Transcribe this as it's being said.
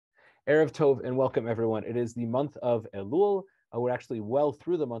Erev Tov and welcome everyone. It is the month of Elul. We're actually well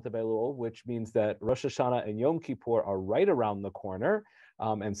through the month of Elul, which means that Rosh Hashanah and Yom Kippur are right around the corner,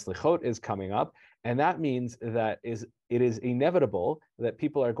 and Slichot is coming up. And that means that it is inevitable that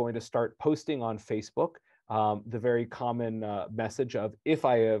people are going to start posting on Facebook the very common message of, if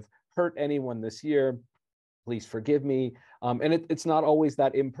I have hurt anyone this year, please forgive me. And it's not always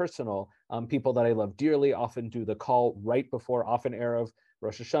that impersonal. People that I love dearly often do the call right before, often Erev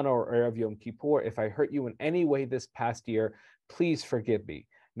Rosh Hashanah or Erev Yom Kippur. If I hurt you in any way this past year, please forgive me.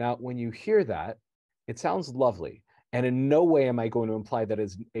 Now, when you hear that, it sounds lovely. And in no way am I going to imply that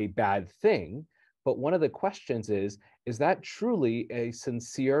is a bad thing. But one of the questions is that truly a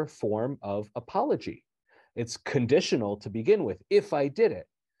sincere form of apology? It's conditional to begin with. If I did it,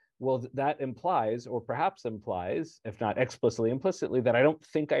 well, that implies, or perhaps implies, if not explicitly, implicitly, that I don't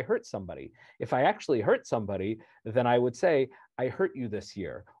think I hurt somebody. If I actually hurt somebody, then I would say, I hurt you this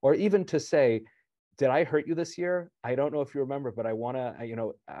year. Or even to say, did I hurt you this year? I don't know if you remember, but I want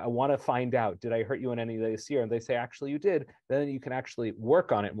to find out, did I hurt you in any way this year? And they say, actually, you did. Then you can actually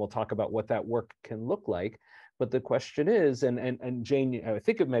work on it. And we'll talk about what that work can look like. But the question is, and Jane, I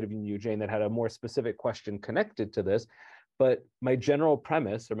think it might have been you, Jane, that had a more specific question connected to this. But my general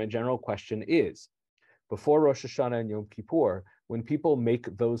premise or my general question is, before Rosh Hashanah and Yom Kippur, when people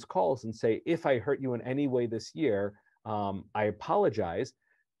make those calls and say, if I hurt you in any way this year, I apologize,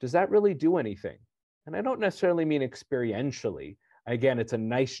 does that really do anything? And I don't necessarily mean experientially. Again, it's a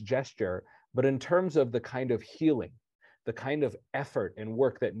nice gesture, but in terms of the kind of healing, the kind of effort and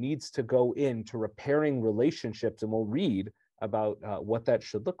work that needs to go into repairing relationships, and we'll read about what that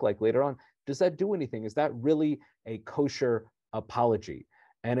should look like later on, does that do anything? Is that really a kosher apology?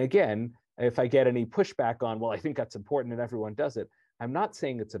 And again, if I get any pushback on, well, I think that's important and everyone does it, I'm not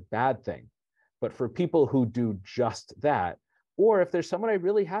saying it's a bad thing. But for people who do just that, or if there's someone I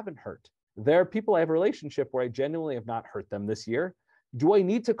really haven't hurt, there are people I have a relationship where I genuinely have not hurt them this year, do I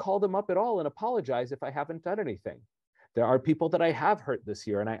need to call them up at all and apologize if I haven't done anything? There are people that I have hurt this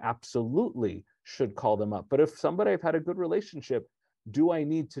year and I absolutely should call them up. But if somebody I've had a good relationship, do I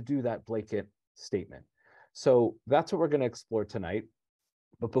need to do that blanket statement? So that's what we're going to explore tonight.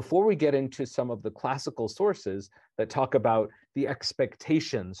 But before we get into some of the classical sources that talk about the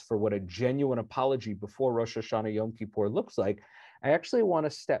expectations for what a genuine apology before Rosh Hashanah Yom Kippur looks like, I actually want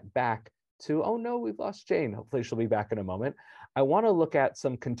to step back to, oh no, we've lost Jane. Hopefully she'll be back in a moment. I want to look at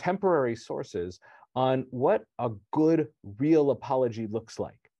some contemporary sources on what a good, real apology looks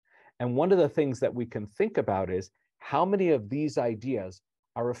like. And one of the things that we can think about is how many of these ideas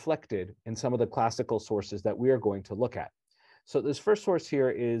are reflected in some of the classical sources that we are going to look at. So this first source here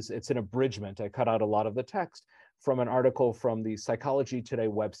it's an abridgment. I cut out a lot of the text from an article from the Psychology Today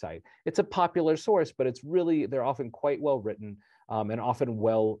website. It's a popular source, but they're often quite well written and often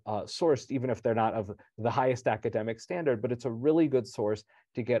well sourced, even if they're not of the highest academic standard, but it's a really good source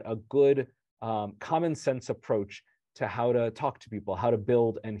to get a good common sense approach to how to talk to people, how to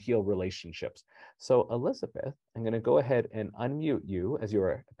build and heal relationships. So Elizabeth, I'm going to go ahead and unmute you as you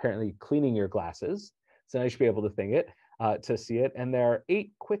are apparently cleaning your glasses. So I should be able to see it. And there are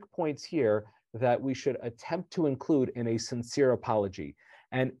 8 quick points here that we should attempt to include in a sincere apology.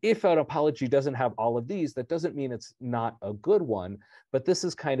 And if an apology doesn't have all of these, that doesn't mean it's not a good one, but this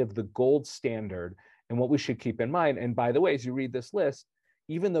is kind of the gold standard and what we should keep in mind. And by the way, as you read this list,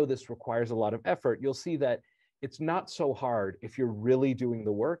 even though this requires a lot of effort, you'll see that it's not so hard if you're really doing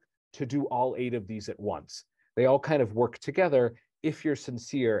the work to do all 8 of these at once. They all kind of work together if you're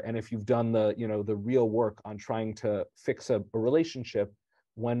sincere and if you've done the real work on trying to fix a relationship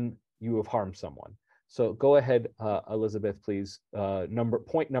when you have harmed someone. So go ahead, Elizabeth, please.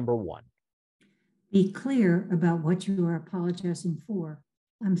 Point number 1. Be clear about what you are apologizing for.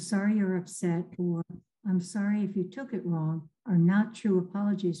 I'm sorry you're upset, or I'm sorry if you took it wrong, are not true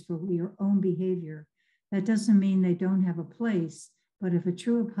apologies for your own behavior. That doesn't mean they don't have a place, but if a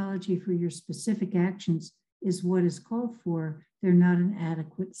true apology for your specific actions is what is called for, they're not an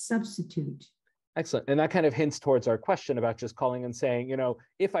adequate substitute. Excellent. And that kind of hints towards our question about just calling and saying,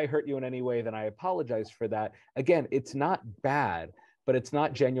 if I hurt you in any way, then I apologize for that. Again, it's not bad, but it's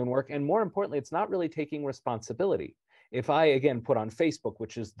not genuine work. And more importantly, it's not really taking responsibility. If I, again, put on Facebook,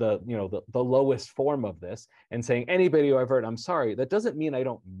 which is the lowest form of this, and saying anybody who I've hurt, I'm sorry, that doesn't mean I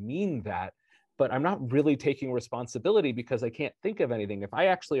don't mean that, but I'm not really taking responsibility because I can't think of anything. If I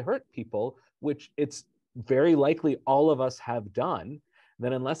actually hurt people, which it's very likely all of us have done,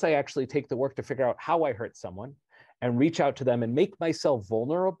 then unless I actually take the work to figure out how I hurt someone and reach out to them and make myself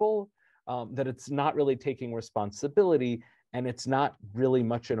vulnerable, that it's not really taking responsibility and it's not really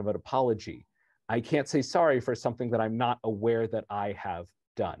much of an apology. I can't say sorry for something that I'm not aware that I have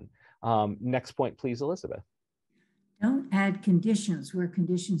done. Next point, please, Elizabeth. Don't add conditions where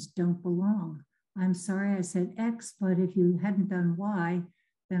conditions don't belong. I'm sorry I said X, but if you hadn't done Y,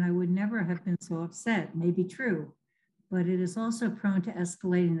 then I would never have been so upset. May be true, but it is also prone to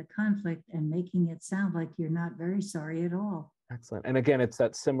escalating the conflict and making it sound like you're not very sorry at all. Excellent. And again, it's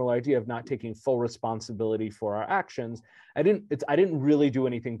that similar idea of not taking full responsibility for our actions. I didn't really do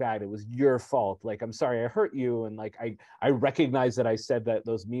anything bad. It was your fault. Like, I'm sorry I hurt you. And like, I recognize that I said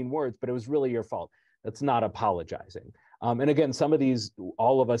those mean words, but it was really your fault. That's not apologizing. And again, some of these,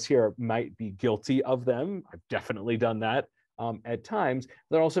 all of us here might be guilty of them. I've definitely done that at times.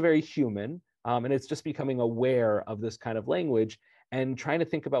 They're also very human. And it's just becoming aware of this kind of language and trying to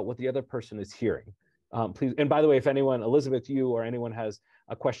think about what the other person is hearing. Please, and by the way, if anyone, Elizabeth, you or anyone has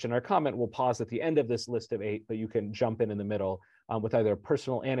a question or comment, we'll pause at the end of this list of 8, but you can jump in the middle with either a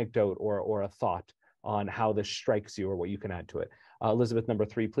personal anecdote or a thought on how this strikes you or what you can add to it. Elizabeth, number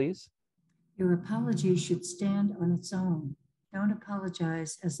 3, please. Your apology should stand on its own. Don't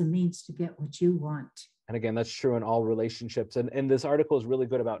apologize as a means to get what you want. And again, that's true in all relationships. And this article is really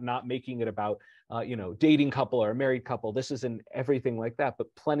good about not making it about, dating couple or a married couple. This isn't everything like that, but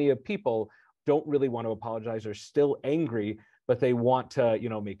plenty of people don't really want to apologize, or still angry, but they want to,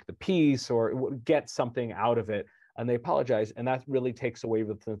 make the peace or get something out of it. And they apologize. And that really takes away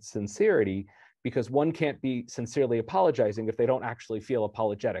with the sincerity, because one can't be sincerely apologizing if they don't actually feel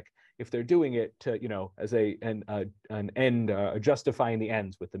apologetic. If they're doing it to, as an end, justifying the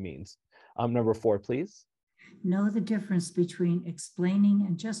ends with the means. Number 4, please. Know the difference between explaining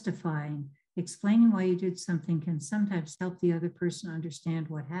and justifying. Explaining why you did something can sometimes help the other person understand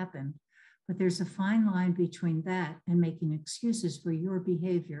what happened, but there's a fine line between that and making excuses for your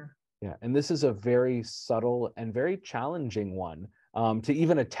behavior. Yeah, and this is a very subtle and very challenging one to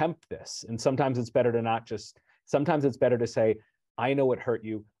even attempt this. And sometimes it's better to sometimes it's better to say, I know it hurt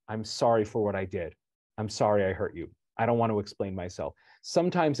you. I'm sorry for what I did. I'm sorry I hurt you. I don't want to explain myself.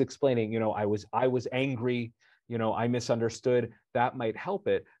 Sometimes explaining, I was angry, I misunderstood, that might help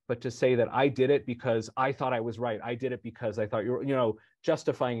it. But to say that I did it because I thought I was right, I did it because I thought you were,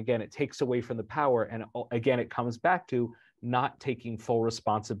 justifying, again, it takes away from the power. And again, it comes back to not taking full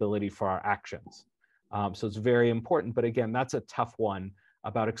responsibility for our actions. So it's very important. But again, that's a tough one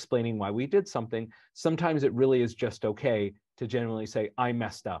about explaining why we did something. Sometimes it really is just okay to genuinely say, I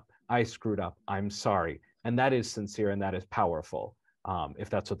messed up, I screwed up, I'm sorry. And that is sincere and that is powerful, if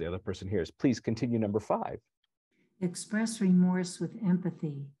that's what the other person hears. Please continue, number 5. Express remorse with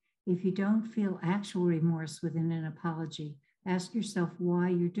empathy. If you don't feel actual remorse within an apology, ask yourself why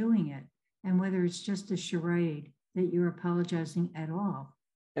you're doing it and whether it's just a charade that you're apologizing at all.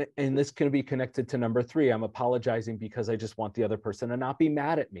 And this can be connected to number 3. I'm apologizing because I just want the other person to not be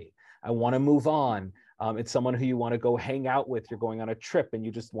mad at me. I want to move on. It's someone who you want to go hang out with. You're going on a trip and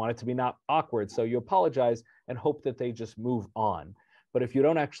you just want it to be not awkward. So you apologize and hope that they just move on. But if you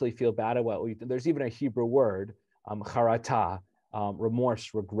don't actually feel bad about it, there's even a Hebrew word, charata,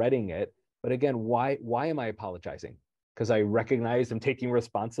 remorse, regretting it. But again, why am I apologizing? Because I recognize I'm taking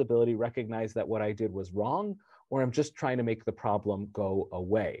responsibility, recognize that what I did was wrong, or I'm just trying to make the problem go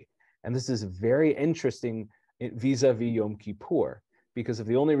away. And this is very interesting vis-a-vis Yom Kippur, because if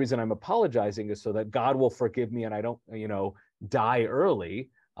the only reason I'm apologizing is so that God will forgive me and I don't, die early,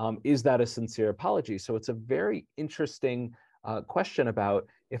 is that a sincere apology? So it's a very interesting question about,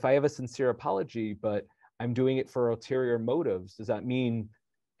 if I have a sincere apology, but I'm doing it for ulterior motives, does that mean,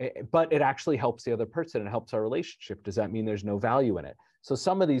 but it actually helps the other person and helps our relationship, does that mean there's no value in it? So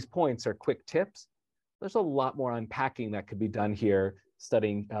some of these points are quick tips. There's a lot more unpacking that could be done here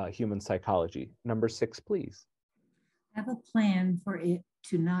studying human psychology. Number 6, please. Have a plan for it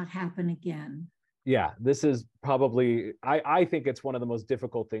to not happen again. Yeah, this is probably, I think it's one of the most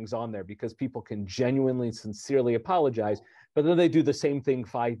difficult things on there, because people can genuinely, sincerely apologize, but then they do the same thing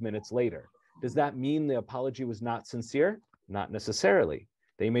 5 minutes later. Does that mean the apology was not sincere? Not necessarily.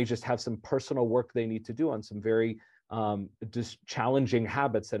 They may just have some personal work they need to do on some very just challenging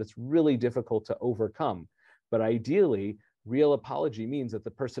habits that it's really difficult to overcome. But ideally, real apology means that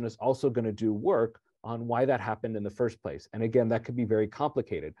the person is also going to do work on why that happened in the first place. And again, that could be very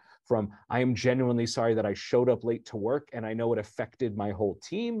complicated, from I am genuinely sorry that I showed up late to work and I know it affected my whole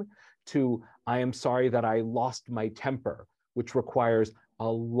team, to I am sorry that I lost my temper, which requires a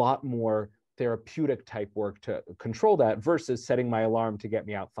lot more therapeutic type work to control that versus setting my alarm to get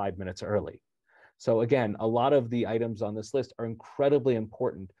me out 5 minutes early. So again, a lot of the items on this list are incredibly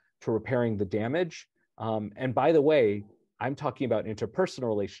important to repairing the damage. And by the way, I'm talking about interpersonal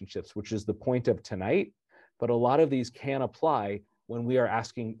relationships, which is the point of tonight, but a lot of these can apply when we are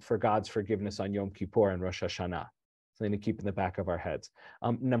asking for God's forgiveness on Yom Kippur and Rosh Hashanah. something to keep in the back of our heads.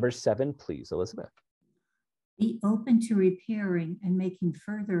 Number 7, please, Elizabeth. Be open to repairing and making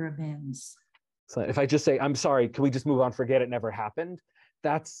further amends. So if I just say, I'm sorry, can we just move on, forget it never happened?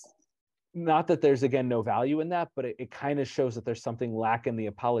 That's not that there's, again, no value in that, but it kind of shows that there's something lack in the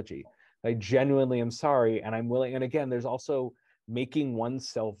apology. I genuinely am sorry, and I'm willing. And again, there's also making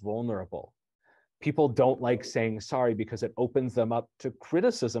oneself vulnerable. People don't like saying sorry because it opens them up to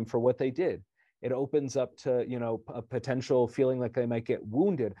criticism for what they did. It opens up to, a potential feeling like they might get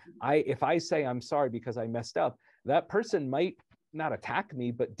wounded. If I say I'm sorry because I messed up, that person might not attack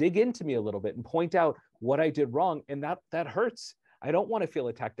me, but dig into me a little bit and point out what I did wrong. And that hurts. I don't want to feel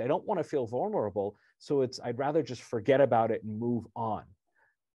attacked. I don't want to feel vulnerable. So I'd rather just forget about it and move on.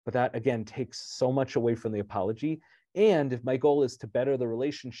 But that, again, takes so much away from the apology. And if my goal is to better the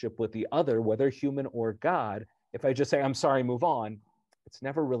relationship with the other, whether human or God, if I just say, I'm sorry, move on, it's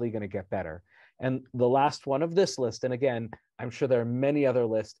never really going to get better. And the last one of this list, and again, I'm sure there are many other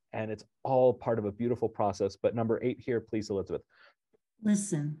lists, and it's all part of a beautiful process. But number 8 here, please, Elizabeth.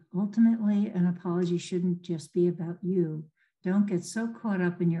 Listen, ultimately, an apology shouldn't just be about you. Don't get so caught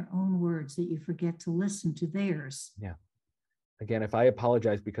up in your own words that you forget to listen to theirs. Yeah. Again, if I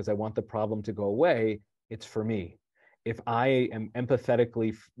apologize because I want the problem to go away, it's for me. If I am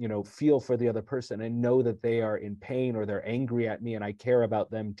empathetically, feel for the other person and know that they are in pain or they're angry at me and I care about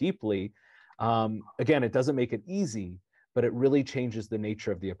them deeply, again, it doesn't make it easy, but it really changes the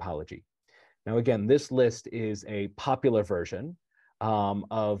nature of the apology. Now, again, this list is a popular version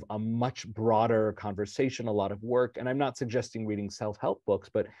of a much broader conversation, a lot of work. And I'm not suggesting reading self-help books,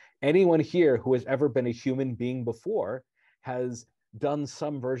 but anyone here who has ever been a human being before has done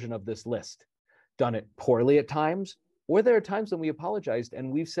some version of this list, done it poorly at times, or there are times when we apologized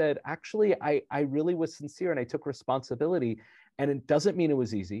and we've said, actually, I really was sincere and I took responsibility. And it doesn't mean it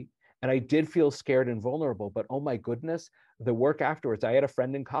was easy. And I did feel scared and vulnerable, but oh my goodness, the work afterwards. I had a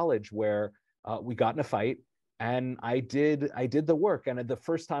friend in college where we got in a fight and I did the work. And the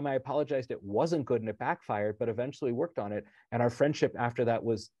first time I apologized, it wasn't good and it backfired, but eventually worked on it. And our friendship after that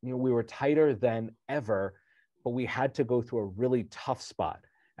was, we were tighter than ever, but we had to go through a really tough spot.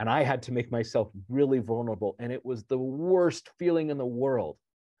 And I had to make myself really vulnerable. And it was the worst feeling in the world,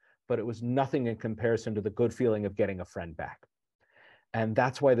 but it was nothing in comparison to the good feeling of getting a friend back. And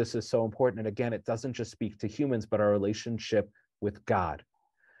that's why this is so important. And again, it doesn't just speak to humans, but our relationship with God.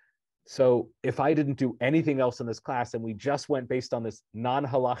 So if I didn't do anything else in this class and we just went based on this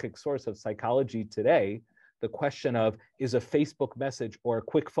non-halachic source of psychology today, the question of, is a Facebook message or a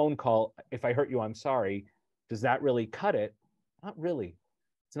quick phone call, if I hurt you, I'm sorry, does that really cut it? Not really.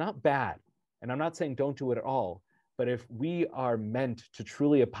 It's not bad. And I'm not saying don't do it at all. But if we are meant to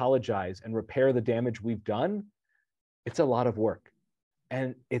truly apologize and repair the damage we've done, it's a lot of work.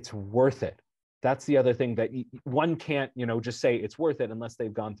 And it's worth it. That's the other thing, that one can't, just say it's worth it unless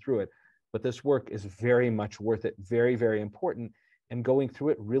they've gone through it. But this work is very much worth it, very, very important. And going through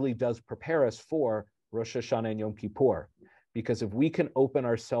it really does prepare us for Rosh Hashanah and Yom Kippur. Because if we can open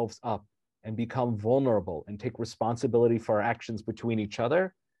ourselves up and become vulnerable and take responsibility for our actions between each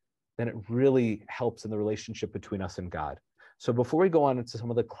other, then it really helps in the relationship between us and God. So before we go on into some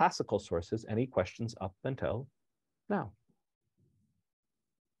of the classical sources, any questions up until now?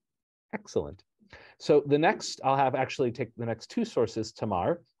 Excellent. So the next, I'll have actually take the next 2 sources,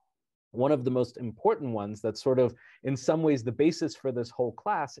 Tamar. One of the most important ones that's sort of, in some ways, the basis for this whole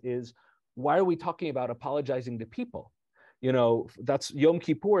class is, why are we talking about apologizing to people? That's Yom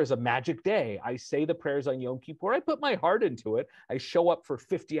Kippur is a magic day. I say the prayers on Yom Kippur. I put my heart into it. I show up for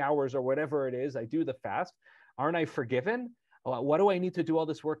 50 hours or whatever it is. I do the fast. Aren't I forgiven? What do I need to do all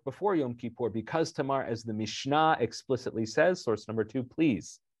this work before Yom Kippur? Because, Tamar, as the Mishnah explicitly says, source number 2,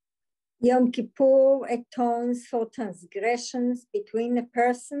 please. Yom Kippur atones for transgressions between a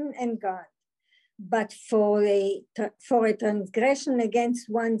person and God. But for a transgression against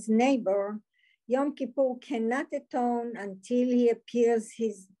one's neighbor, Yom Kippur cannot atone until he appeases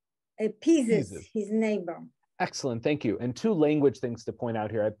his neighbor. Excellent, thank you. And 2 language things to point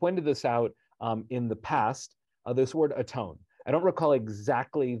out here. I pointed this out in the past, this word atone. I don't recall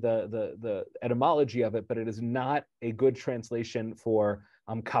exactly the etymology of it, but it is not a good translation for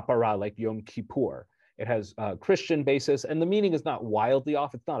kapara, like Yom Kippur. It has a Christian basis, and the meaning is not wildly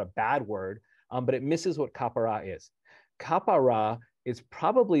off. It's not a bad word, but it misses what kapara is. Kapara is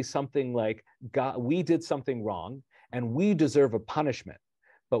probably something like, God, we did something wrong, and we deserve a punishment.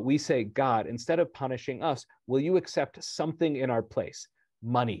 But we say, God, instead of punishing us, will you accept something in our place?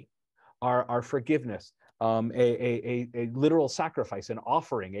 Money, our forgiveness, a literal sacrifice, an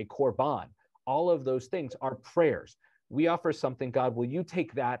offering, a korban. All of those things are prayers. we offer something, God, will you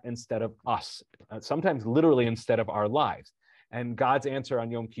take that instead of us? Sometimes literally instead of our lives. And God's answer on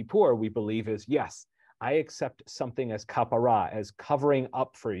Yom Kippur, we believe, is yes, I accept something as kapara, as covering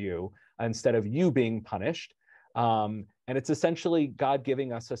up for you instead of you being punished. And it's essentially God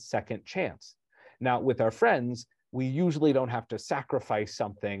giving us a second chance. Now, with our friends, we usually don't have to sacrifice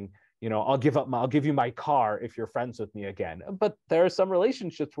something. I'll give you my car if you're friends with me again. But there are some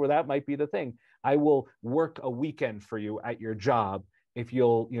relationships where that might be the thing. I will work a weekend for you at your job if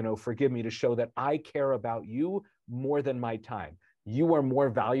you'll, forgive me, to show that I care about you more than my time. You are more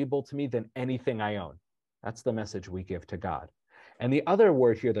valuable to me than anything I own. That's the message we give to God. And the other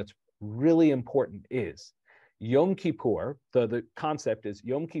word here that's really important is Yom Kippur. The concept is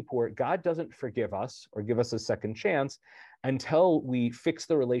Yom Kippur, God doesn't forgive us or give us a second chance until we fix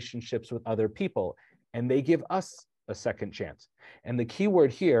the relationships with other people, and they give us a second chance. And the key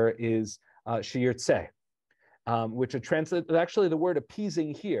word here is sheyirtzeh, which translates, actually the word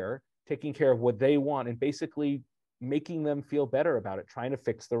appeasing here, taking care of what they want and basically making them feel better about it, trying to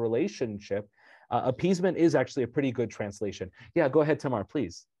fix the relationship. Appeasement is actually a pretty good translation. Yeah, go ahead, Tamar,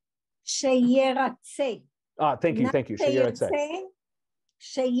 please. Sheyiratzeh. Thank you.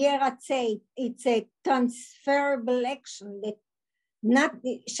 Sheyiratzeh. It's a transferable action that not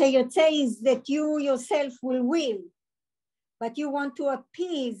sheyiratzeh is that you yourself will, but you want to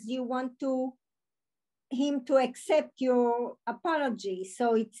appease, you want him to accept your apology.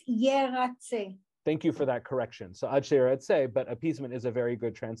 So it's yeratzeh. Thank you for that correction. So ad sheyiratzeh, but appeasement is a very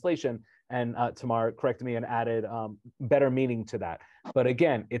good translation. And Tamar corrected me and added better meaning to that. But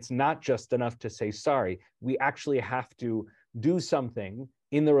again, it's not just enough to say sorry. We actually have to do something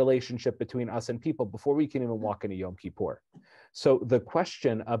in the relationship between us and people before we can even walk into Yom Kippur. So the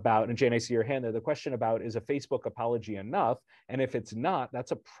question about, and Jane, I see your hand there, the question about, is a Facebook apology enough? And if it's not,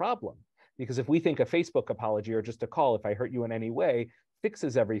 that's a problem. Because if we think a Facebook apology or just a call, if I hurt you in any way,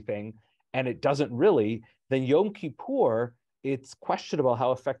 fixes everything, and it doesn't really, then Yom Kippur, it's questionable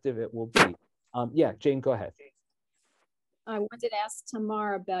how effective it will be. Yeah, Jane, go ahead. I wanted to ask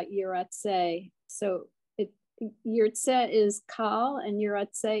Tamar about Yiratzeh. So Yiratzeh is Kal and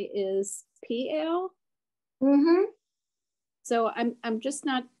Yiratzeh is PL. Mm-hmm. So I'm just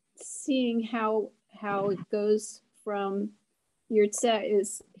not seeing how it goes from Yiratzeh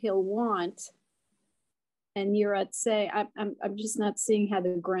is he'll want, and Yiratzeh, I'm just not seeing how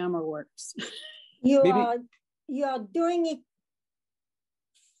the grammar works. You are doing it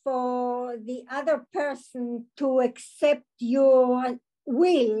for the other person to accept your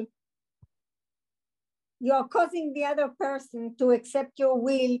will. You're causing the other person to accept your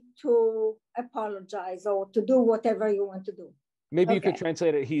will to apologize or to do whatever you want to do. Maybe you could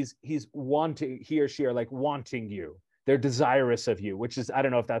translate it, he's wanting, he or she are like wanting you. They're desirous of you, which is, I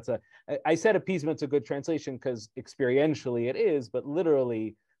don't know if that's I said appeasement's a good translation because experientially it is, but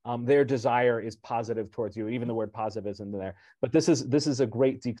literally their desire is positive towards you. Even the word positive isn't there. But this is a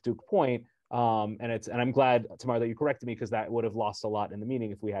great Dikduk point. And I'm glad, Tamar, that you corrected me, because that would have lost a lot in the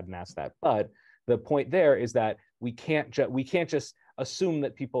meaning if we hadn't asked that. But the point there is that we can't just assume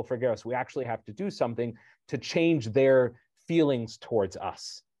that people forgive us. We actually have to do something to change their feelings towards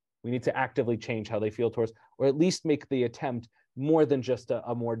us. We need to actively change how they feel towards, or at least make the attempt more than just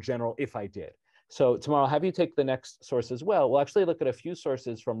a more general, if I did. So tomorrow, I'll have you take the next source as well. We'll actually look at a few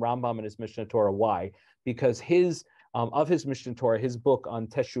sources from Rambam and his Mishnah Torah. Why? Because his Mishnah Torah, his book on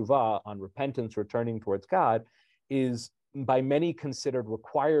Teshuvah, on repentance, returning towards God, is by many considered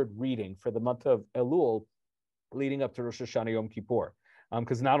required reading for the month of Elul leading up to Rosh Hashanah Yom Kippur.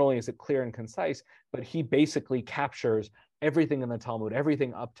 Because not only is it clear and concise, but he basically captures everything in the Talmud,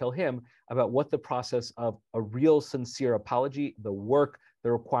 everything up till him, about what the process of a real sincere apology, the work,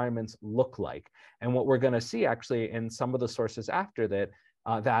 the requirements look like. And what we're going to see actually in some of the sources after that,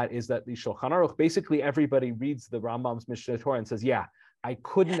 that is that the Shulchan Aruch, basically everybody reads the Rambam's Mishnah Torah and says, yeah, I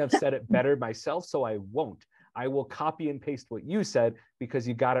couldn't have said it better myself, so I won't. I will copy and paste what you said because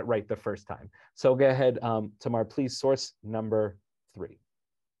you got it right the first time. So go ahead, Tamar, please, source number 3.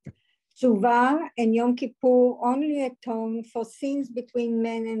 Teshuvah and Yom Kippur only atone for sins between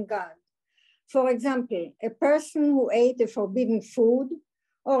man and God. For example, a person who ate a forbidden food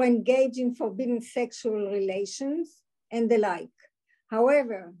or engaged in forbidden sexual relations and the like.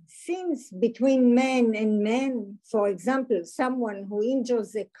 However, sins between man and man, for example, someone who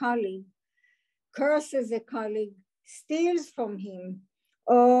injures a colleague, curses a colleague, steals from him,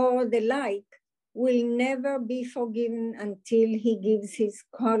 or the like, will never be forgiven until he gives his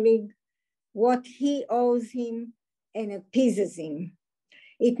colleague what he owes him and appeases him.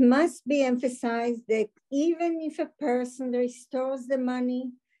 It must be emphasized that even if a person restores the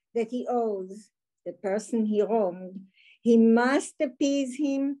money that he owes the person he wronged, He must appease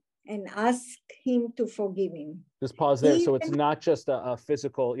him and ask him to forgive him. Just pause there. So it's not just a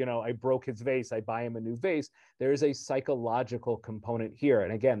physical, I broke his vase, I buy him a new vase. There is a psychological component here.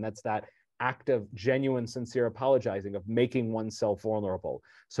 And again, that's that act of genuine, sincere apologizing, of making oneself vulnerable.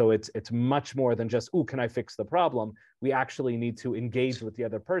 So it's much more than just, can I fix the problem? We actually need to engage with the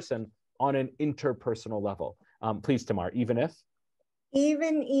other person on an interpersonal level. Please, Tamar, even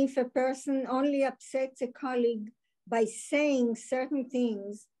if a person only upsets a colleague by saying certain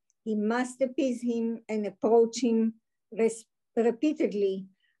things, he must appease him and approach him repeatedly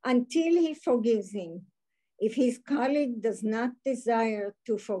until he forgives him. If his colleague does not desire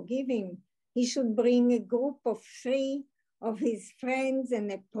to forgive him, he should bring a group of 3 of his friends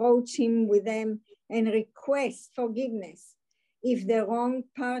and approach him with them and request forgiveness. If the wrong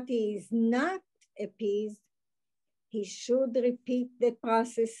party is not appeased, he should repeat the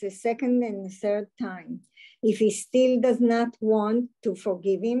process a second and a third time. If he still does not want to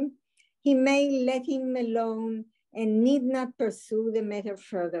forgive him, he may let him alone and need not pursue the matter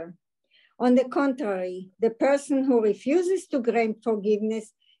further. On the contrary, the person who refuses to grant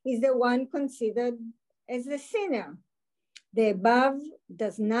forgiveness is the one considered as a sinner. The above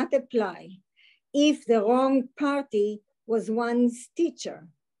does not apply if the wrong party was one's teacher.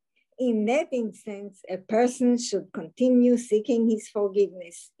 In that instance, a person should continue seeking his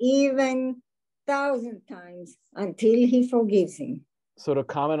forgiveness, even 1,000 times, until he forgives him. So to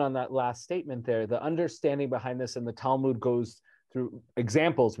comment on that last statement there, the understanding behind this in the Talmud goes through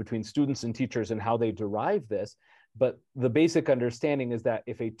examples between students and teachers and how they derive this. But the basic understanding is that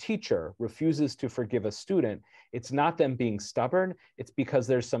if a teacher refuses to forgive a student, it's not them being stubborn, it's because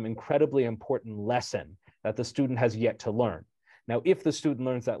there's some incredibly important lesson that the student has yet to learn. Now, if the student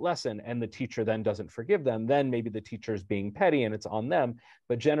learns that lesson and the teacher then doesn't forgive them, then maybe the teacher is being petty and it's on them.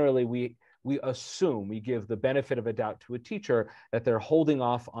 But generally, we assume, we give the benefit of a doubt to a teacher that they're holding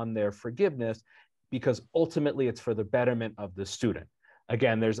off on their forgiveness because ultimately it's for the betterment of the student.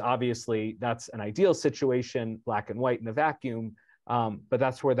 Again, there's obviously, that's an ideal situation, black and white in a vacuum, but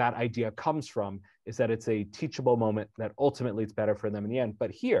that's where that idea comes from, is that it's a teachable moment that ultimately it's better for them in the end.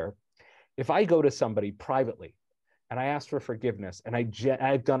 But here, if I go to somebody privately and I ask for forgiveness and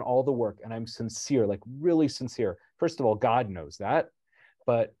I've done all the work and I'm sincere, like really sincere, first of all, God knows that.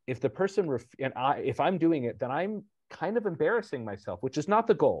 But if the person, if I'm doing it, then I'm kind of embarrassing myself, which is not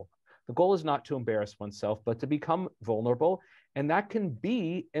the goal. The goal is not to embarrass oneself, but to become vulnerable. And that can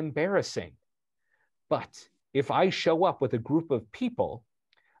be embarrassing. But if I show up with a group of people,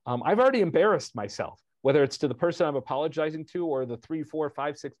 I've already embarrassed myself, whether it's to the person I'm apologizing to or the 3, 4,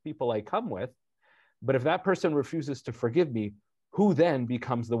 5, 6 people I come with. But if that person refuses to forgive me, who then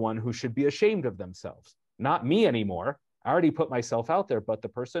becomes the one who should be ashamed of themselves? Not me anymore. I already put myself out there, but the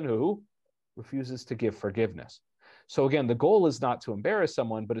person who refuses to give forgiveness. So again, the goal is not to embarrass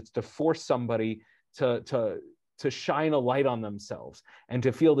someone, but it's to force somebody to shine a light on themselves and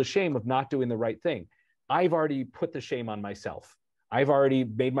to feel the shame of not doing the right thing. I've already put the shame on myself. I've already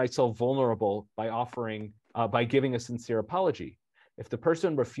made myself vulnerable by giving a sincere apology. If the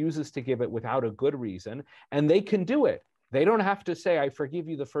person refuses to give it without a good reason, and they can do it, they don't have to say, I forgive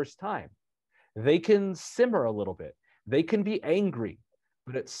you the first time. They can simmer a little bit. They can be angry,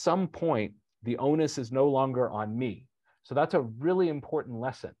 but at some point, the onus is no longer on me. So that's a really important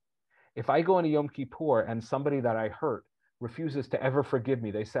lesson. If I go into Yom Kippur and somebody that I hurt refuses to ever forgive me,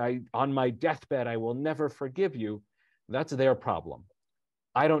 they say, on my deathbed, I will never forgive you, that's their problem.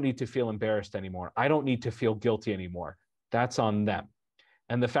 I don't need to feel embarrassed anymore. I don't need to feel guilty anymore. That's on them.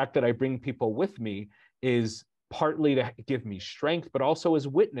 And the fact that I bring people with me is partly to give me strength, but also as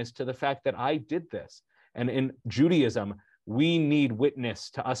witness to the fact that I did this. And in Judaism, we need witness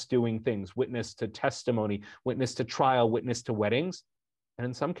to us doing things, witness to testimony, witness to trial, witness to weddings, and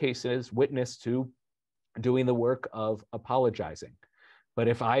in some cases, witness to doing the work of apologizing. But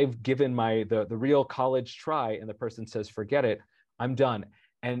if I've given the real college try and the person says, forget it, I'm done.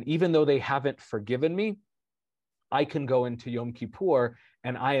 And even though they haven't forgiven me, I can go into Yom Kippur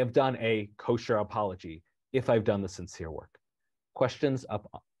and I have done a kosher apology if I've done the sincere work. Questions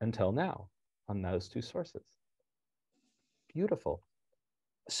up until now on those two sources? Beautiful.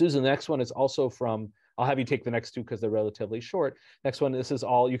 Susan, the next one is also from, I'll have you take the next two because they're relatively short. Next one, this is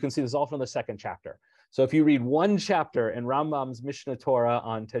all, you can see this is all from the second chapter. So if you read one chapter in Rambam's Mishnah Torah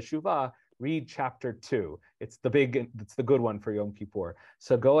on Teshuvah, read chapter 2. It's the good one for Yom Kippur.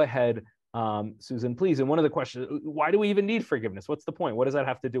 So go ahead, Susan, please. And one of the questions, why do we even need forgiveness? What's the point? What does that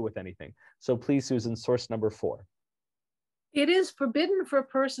have to do with anything? So please, Susan, source number 4. It is forbidden for a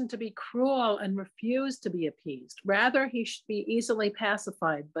person to be cruel and refuse to be appeased. Rather, he should be easily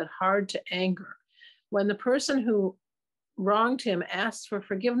pacified, but hard to anger. When the person who wronged him asks for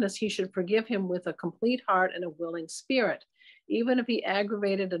forgiveness, he should forgive him with a complete heart and a willing spirit. Even if he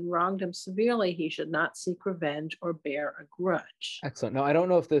aggravated and wronged him severely, he should not seek revenge or bear a grudge. Excellent. Now, I don't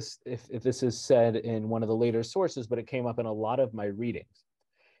know if this is said in one of the later sources, but it came up in a lot of my readings.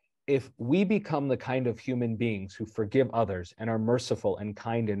 If we become the kind of human beings who forgive others and are merciful and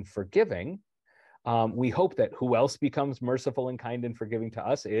kind and forgiving, we hope that who else becomes merciful and kind and forgiving to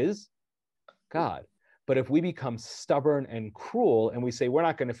us is God. But if we become stubborn and cruel and we say, we're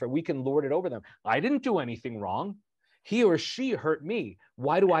not going to, we can lord it over them. I didn't do anything wrong. He or she hurt me.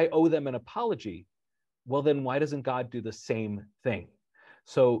 Why do I owe them an apology? Well, then why doesn't God do the same thing?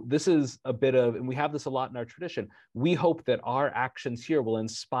 So this is a bit of, and we have this a lot in our tradition. We hope that our actions here will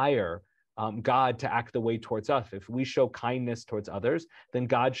inspire God to act the way towards us. If we show kindness towards others, then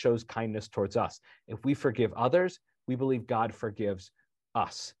God shows kindness towards us. If we forgive others, we believe God forgives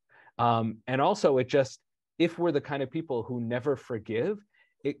us. And also if we're the kind of people who never forgive,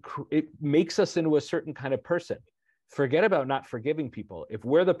 it makes us into a certain kind of person. Forget about not forgiving people. If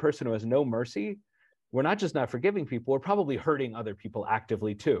we're the person who has no mercy, we're not just not forgiving people, we're probably hurting other people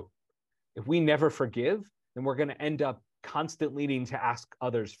actively too. If we never forgive, then we're going to end up constantly needing to ask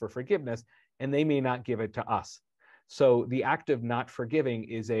others for forgiveness, and they may not give it to us. So the act of not forgiving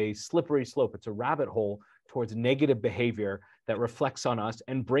is a slippery slope. It's a rabbit hole towards negative behavior that reflects on us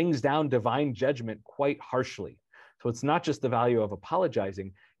and brings down divine judgment quite harshly. So it's not just the value of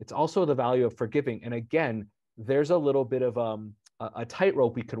apologizing, it's also the value of forgiving. And again, there's a little bit of a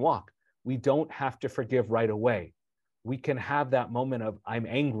tightrope we can walk. We don't have to forgive right away. We can have that moment of, I'm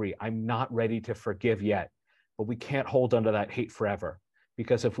angry, I'm not ready to forgive yet, but we can't hold on to that hate forever,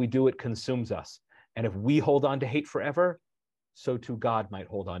 because if we do, it consumes us. And if we hold on to hate forever, so too God might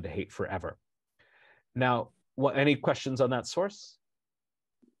hold on to hate forever. Now, any questions on that source?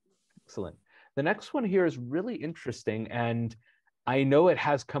 Excellent. The next one here is really interesting, and I know it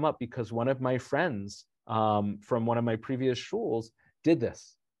has come up because one of my friends from one of my previous shuls did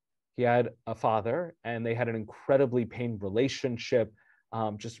this. He had a father, and they had an incredibly pained relationship,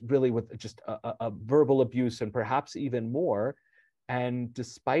 just really with just a verbal abuse and perhaps even more. And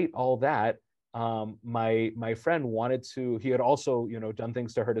despite all that, my friend wanted to, he had also, done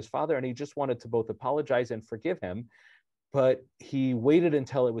things to hurt his father, and he just wanted to both apologize and forgive him. But he waited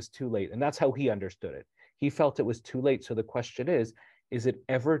until it was too late. And that's how he understood it. He felt it was too late. So the question is it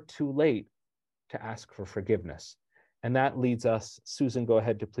ever too late to ask for forgiveness? And that leads us, Susan, go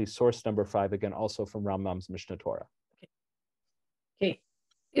ahead to please source number 5, again, also from Rambam's Mishnah Torah. Okay.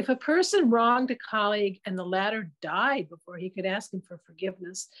 If a person wronged a colleague and the latter died before he could ask him for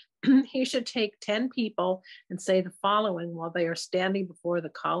forgiveness, he should take 10 people and say the following while they are standing before the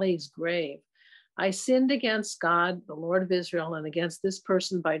colleague's grave. I sinned against God, the Lord of Israel, and against this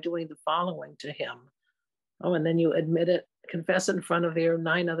person by doing the following to him. Oh, and then you admit it, confess it in front of your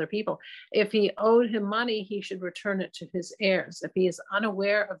 9 other people. If he owed him money, he should return it to his heirs. If he is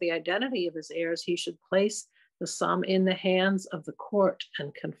unaware of the identity of his heirs, he should place the sum in the hands of the court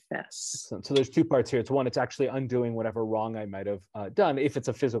and confess. So there's 2 parts here. It's one, it's actually undoing whatever wrong I might have done. If it's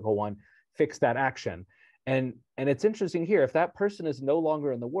a physical one, fix that action. And it's interesting here, if that person is no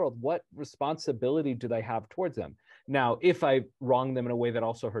longer in the world, what responsibility do they have towards them? Now, if I wrong them in a way that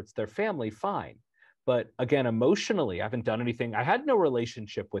also hurts their family, fine. But again, emotionally, I haven't done anything. I had no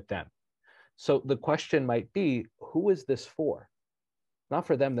relationship with them. So the question might be, who is this for? Not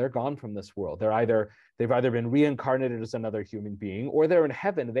for them. They're gone from this world. They've either been reincarnated as another human being, or they're in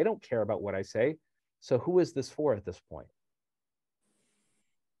heaven and they don't care about what I say. So who is this for at this point?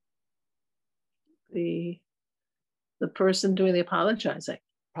 The person doing the apologizing.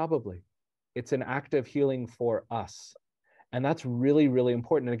 Probably. It's an act of healing for us. And that's really, really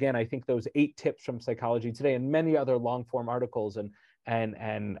important. And again, I think those 8 tips from Psychology Today and many other long form articles, and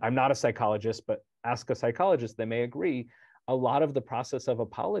I'm not a psychologist, but ask a psychologist, they may agree. A lot of the process of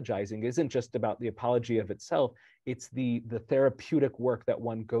apologizing isn't just about the apology of itself. It's the therapeutic work that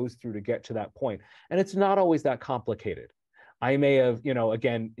one goes through to get to that point. And it's not always that complicated. I may have,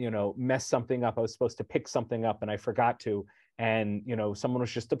 messed something up. I was supposed to pick something up and I forgot to, and, someone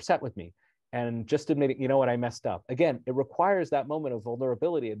was just upset with me. And just admitting, I messed up. Again, it requires that moment of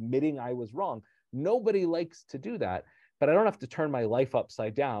vulnerability, admitting I was wrong. Nobody likes to do that, but I don't have to turn my life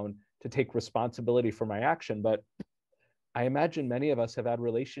upside down to take responsibility for my action. But I imagine many of us have had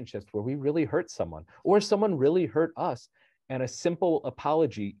relationships where we really hurt someone, or someone really hurt us. And a simple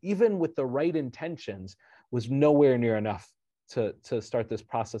apology, even with the right intentions, was nowhere near enough to start this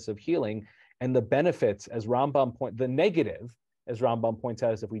process of healing. And the benefits, as Rambam the negative, as Rambam points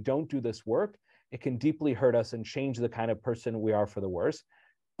out, is if we don't do this work, it can deeply hurt us and change the kind of person we are for the worse.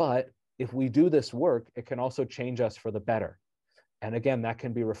 But If we do this work, it can also change us for the better. And again, that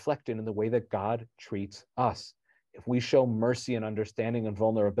can be reflected in the way that God treats us. If we show mercy and understanding and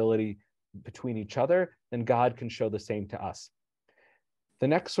vulnerability between each other, then God can show the same to us. The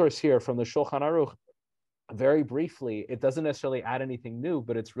next source here from the Shulchan Aruch, very briefly, it doesn't necessarily add anything new,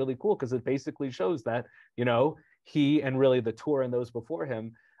 but it's really cool because it basically shows that, he and really the Torah and those before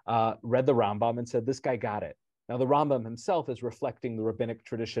him read the Rambam and said, this guy got it. Now, the Rambam himself is reflecting the rabbinic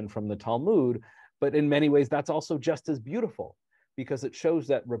tradition from the Talmud, but in many ways, that's also just as beautiful because it shows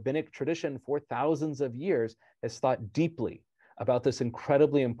that rabbinic tradition for thousands of years has thought deeply about this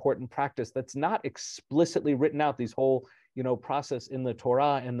incredibly important practice that's not explicitly written out, these whole process in the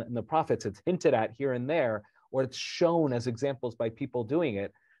Torah and the prophets. It's hinted at here and there, or it's shown as examples by people doing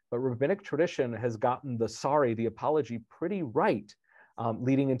it. But rabbinic tradition has gotten the apology pretty right,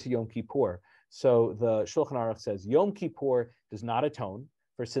 leading into Yom Kippur. So the Shulchan Aruch says, Yom Kippur does not atone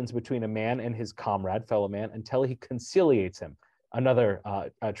for sins between a man and his comrade, fellow man, until he conciliates him. Another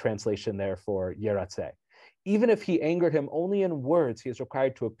translation there for Yeratzeh. Even if he angered him only in words, he is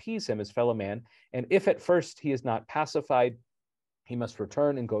required to appease him, his fellow man. And if at first he is not pacified, he must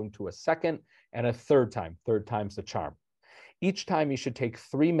return and go into a second and a third time. Third time's the charm. Each time he should take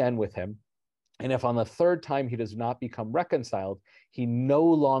 3 men with him. And if on the third time he does not become reconciled, he no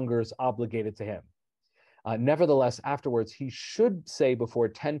longer is obligated to him. Nevertheless, afterwards, he should say before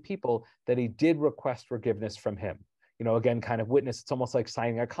 10 people that he did request forgiveness from him. Again, kind of witness, it's almost like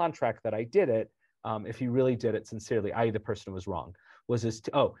signing a contract that I did it. If he really did it sincerely, i.e. the person who was wrong,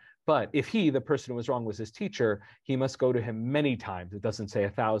 but if the person who was wrong was his teacher, he must go to him many times. It doesn't say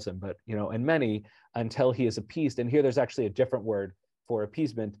 1,000, but, and many, until he is appeased. And here there's actually a different word for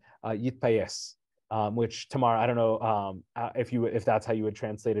appeasement, yitpayes, which Tamar, I don't know if that's how you would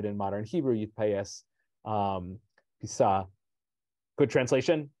translate it in modern Hebrew, yitpayes, pisa. Good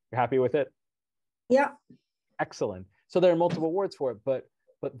translation? You're happy with it? Yeah. Excellent. So there are multiple words for it, but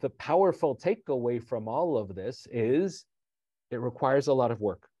the powerful takeaway from all of this is it requires a lot of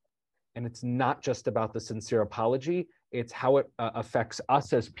work. And it's not just about the sincere apology. It's how it affects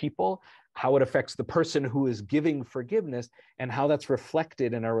us as people, how it affects the person who is giving forgiveness, and how that's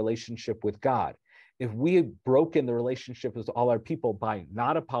reflected in our relationship with God. If we have broken the relationship with all our people by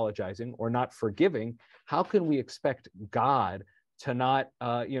not apologizing or not forgiving, how can we expect God to not,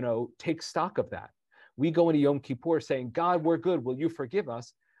 take stock of that? We go into Yom Kippur saying, God, we're good. Will you forgive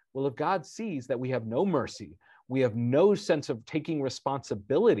us? Well, if God sees that we have no mercy, we have no sense of taking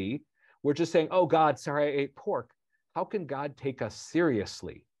responsibility, we're just saying, oh, God, sorry, I ate pork. How can God take us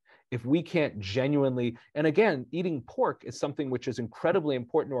seriously if we can't genuinely, and again, eating pork is something which is incredibly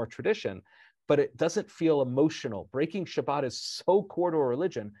important to our tradition, but it doesn't feel emotional. Breaking Shabbat is so core to our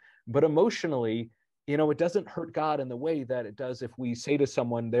religion, but emotionally, it doesn't hurt God in the way that it does if we say to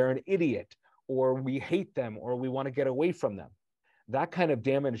someone, they're an idiot, or we hate them, or we want to get away from them. That kind of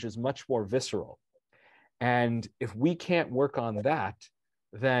damage is much more visceral. And if we can't work on that,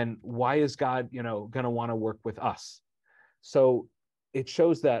 then why is God, going to want to work with us? So it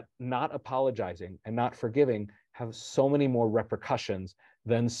shows that not apologizing and not forgiving have so many more repercussions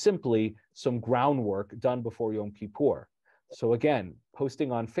than simply some groundwork done before Yom Kippur. So again,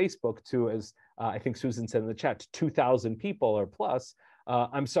 posting on Facebook to, as I think Susan said in the chat, 2,000 people or plus,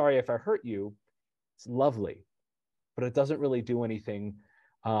 I'm sorry if I hurt you. It's lovely, but it doesn't really do anything.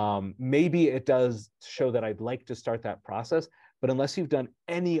 Maybe it does show that I'd like to start that process, but unless you've done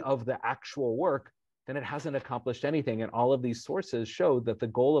any of the actual work, then it hasn't accomplished anything. And all of these sources show that the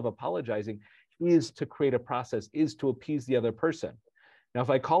goal of apologizing is to create a process, is to appease the other person. Now, if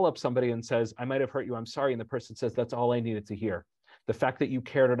I call up somebody and says, I might have hurt you, I'm sorry, and the person says, that's all I needed to hear. The fact that you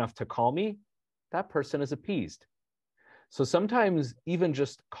cared enough to call me, that person is appeased. So sometimes even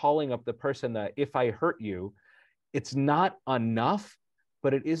just calling up the person that if I hurt you, it's not enough,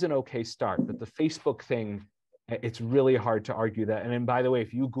 but it is an okay start. But the Facebook thing, it's really hard to argue that. And then, by the way,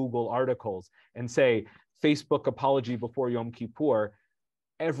 if you Google articles and say Facebook apology before Yom Kippur,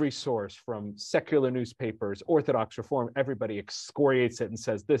 every source from secular newspapers, Orthodox Reform, everybody excoriates it and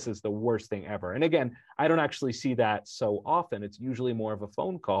says, this is the worst thing ever. And again, I don't actually see that so often. It's usually more of a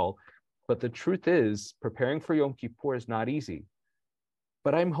phone call. But the truth is, preparing for Yom Kippur is not easy.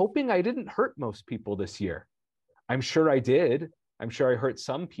 But I'm hoping I didn't hurt most people this year. I'm sure I did. I'm sure I hurt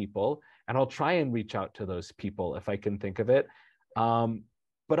some people, and I'll try and reach out to those people if I can think of it.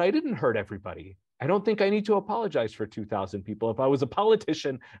 But I didn't hurt everybody. I don't think I need to apologize for 2,000 people. If I was a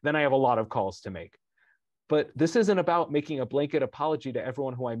politician, then I have a lot of calls to make. But this isn't about making a blanket apology to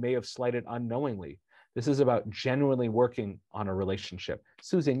everyone who I may have slighted unknowingly. This is about genuinely working on a relationship.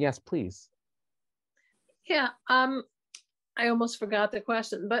 Susan, yes, please. Yeah, I almost forgot the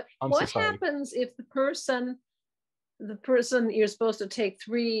question, but I'm what so sorry. happens if the person you're supposed to take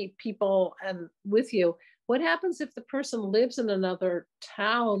 3 people and with you, what happens if the person lives in another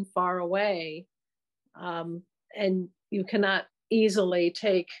town far away, and you cannot easily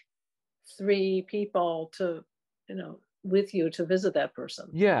take 3 people to, with you to visit that person?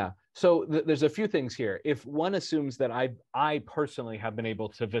 Yeah. So there's a few things here. If one assumes that I personally have been able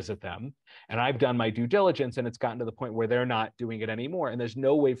to visit them and I've done my due diligence and it's gotten to the point where they're not doing it anymore and there's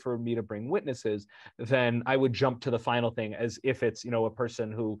no way for me to bring witnesses, then I would jump to the final thing as if it's, a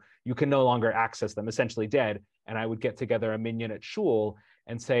person who you can no longer access them, essentially dead. And I would get together a minyan at shul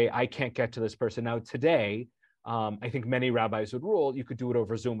and say, I can't get to this person. Now today, I think many rabbis would rule you could do it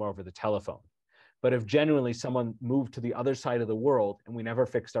over Zoom or over the telephone. But if genuinely someone moved to the other side of the world and we never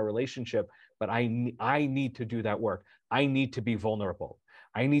fixed our relationship, but I need to do that work. I need to be vulnerable.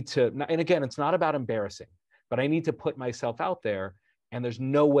 I need to, and again, it's not about embarrassing, but I need to put myself out there. And there's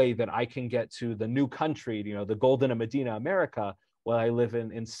no way that I can get to the new country, the Golden Medina, America, while I live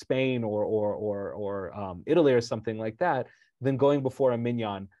in Spain or Italy or something like that, then going before a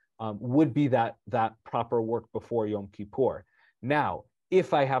minyan would be that proper work before Yom Kippur. Now,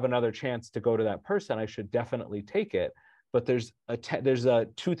 if I have another chance to go to that person, I should definitely take it. But there's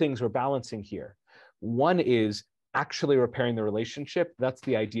 2 things we're balancing here. One is actually repairing the relationship. That's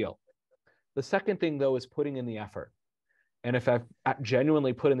the ideal. The second thing, though, is putting in the effort. And if I've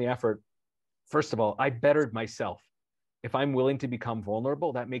genuinely put in the effort, first of all, I bettered myself. If I'm willing to become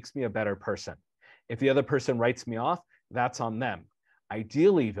vulnerable, that makes me a better person. If the other person writes me off, that's on them.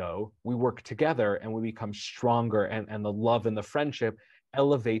 Ideally, though, we work together and we become stronger, and the love and the friendship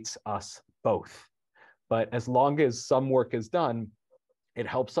elevates us both. But as long as some work is done, it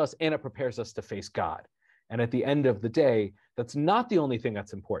helps us and it prepares us to face God. And at the end of the day, that's not the only thing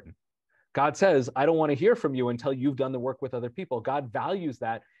that's important. God says, I don't want to hear from you until you've done the work with other people. God values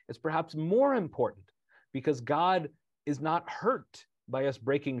that as perhaps more important because God is not hurt by us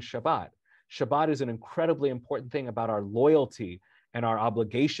breaking Shabbat. Shabbat is an incredibly important thing about our loyalty and our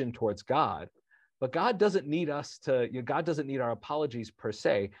obligation towards God. But God doesn't need God doesn't need our apologies per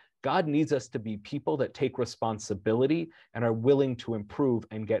se. God needs us to be people that take responsibility and are willing to improve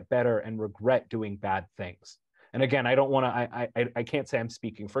and get better and regret doing bad things. And again, I can't say I'm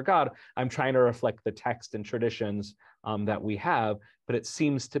speaking for God. I'm trying to reflect the text and traditions that we have, but it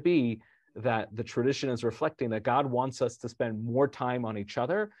seems to be that the tradition is reflecting that God wants us to spend more time on each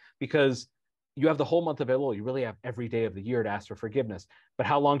other because you have the whole month of Elul. You really have every day of the year to ask for forgiveness. But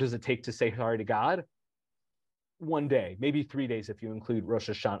how long does it take to say sorry to God? 1 day, maybe 3 days if you include Rosh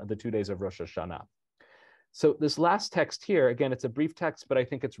Hashanah, the 2 days of Rosh Hashanah. So this last text here, again, it's a brief text, but I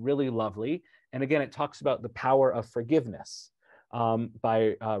think it's really lovely. And again, it talks about the power of forgiveness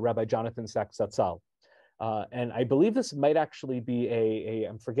by Rabbi Jonathan Sachs Zatzal. And I believe this might actually be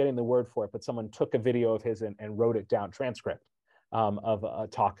I'm forgetting the word for it, but someone took a video of his and wrote it down, transcript of a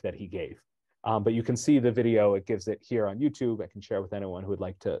talk that he gave. But you can see the video, it gives it here on YouTube. I can share with anyone who would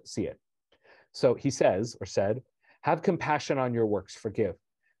like to see it. So he says, or said, have compassion on your works, forgive.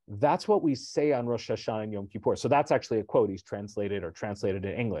 That's what we say on Rosh Hashanah and Yom Kippur. So that's actually a quote he's translated in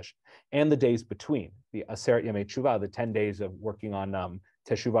English. And the days between, the Aseret Yemei Teshuvah, the 10 days of working on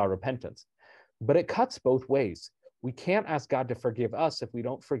Teshuvah, repentance. But it cuts both ways. We can't ask God to forgive us if we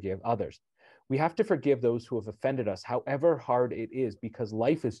don't forgive others. We have to forgive those who have offended us, however hard it is, because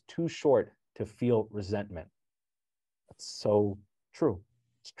life is too short to feel resentment. That's so true.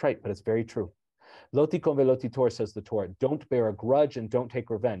 It's trite, but it's very true. Lo tikom velo titor, says the Torah. Don't bear a grudge and don't take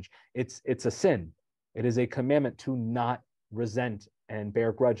revenge. It's a sin. It is a commandment to not resent and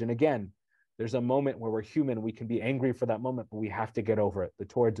bear grudge. And again, there's a moment where we're human. We can be angry for that moment, but we have to get over it. The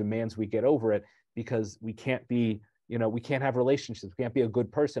Torah demands we get over it because we can't be, we can't have relationships. We can't be a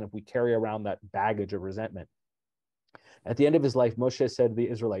good person if we carry around that baggage of resentment. At the end of his life, Moshe said to the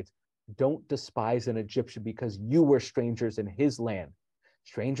Israelites, don't despise an Egyptian because you were strangers in his land.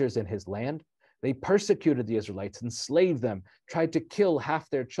 Strangers in his land? They persecuted the Israelites, enslaved them, tried to kill half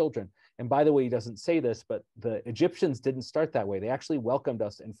their children. And by the way, he doesn't say this, but the Egyptians didn't start that way. They actually welcomed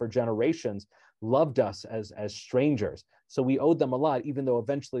us and for generations loved us as strangers. So we owed them a lot, even though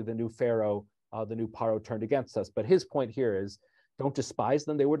eventually the new Pharaoh, the new Paro turned against us. But his point here is, don't despise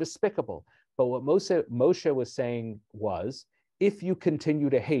them. They were despicable. But what Moshe was saying was, if you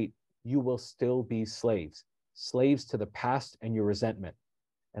continue to hate, you will still be slaves to the past and your resentment.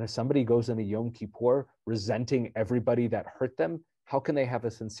 And if somebody goes into Yom Kippur resenting everybody that hurt them, how can they have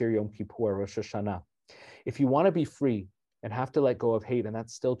a sincere Yom Kippur, Rosh Hashanah? If you want to be free and have to let go of hate, and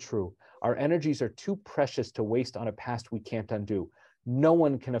that's still true, our energies are too precious to waste on a past we can't undo. No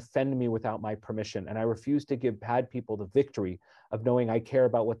one can offend me without my permission. And I refuse to give bad people the victory of knowing I care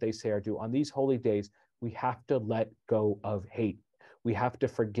about what they say or do. On these holy days, we have to let go of hate. We have to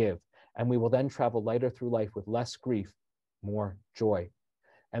forgive. And we will then travel lighter through life with less grief, more joy.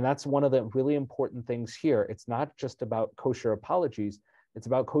 And that's one of the really important things here. It's not just about kosher apologies, it's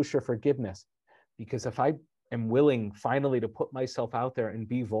about kosher forgiveness. Because if I am willing finally to put myself out there and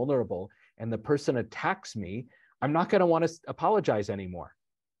be vulnerable, and the person attacks me, I'm not going to want to apologize anymore.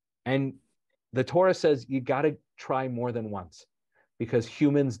 And the Torah says you got to try more than once, because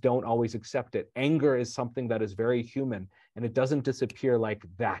humans don't always accept it. Anger is something that is very human, and it doesn't disappear like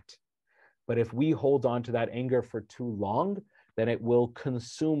that. But if we hold on to that anger for too long, then it will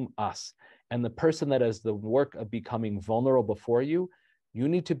consume us. And the person that has the work of becoming vulnerable before you, you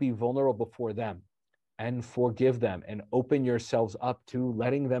need to be vulnerable before them and forgive them and open yourselves up to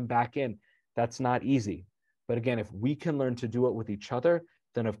letting them back in. That's not easy. But again, if we can learn to do it with each other,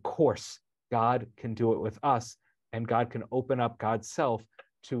 then of course, God can do it with us, and God can open up God's self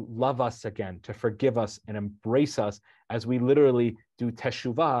to love us again, to forgive us and embrace us as we literally do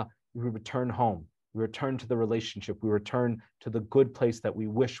teshuvah. We return home, we return to the relationship, we return to the good place that we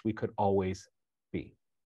wish we could always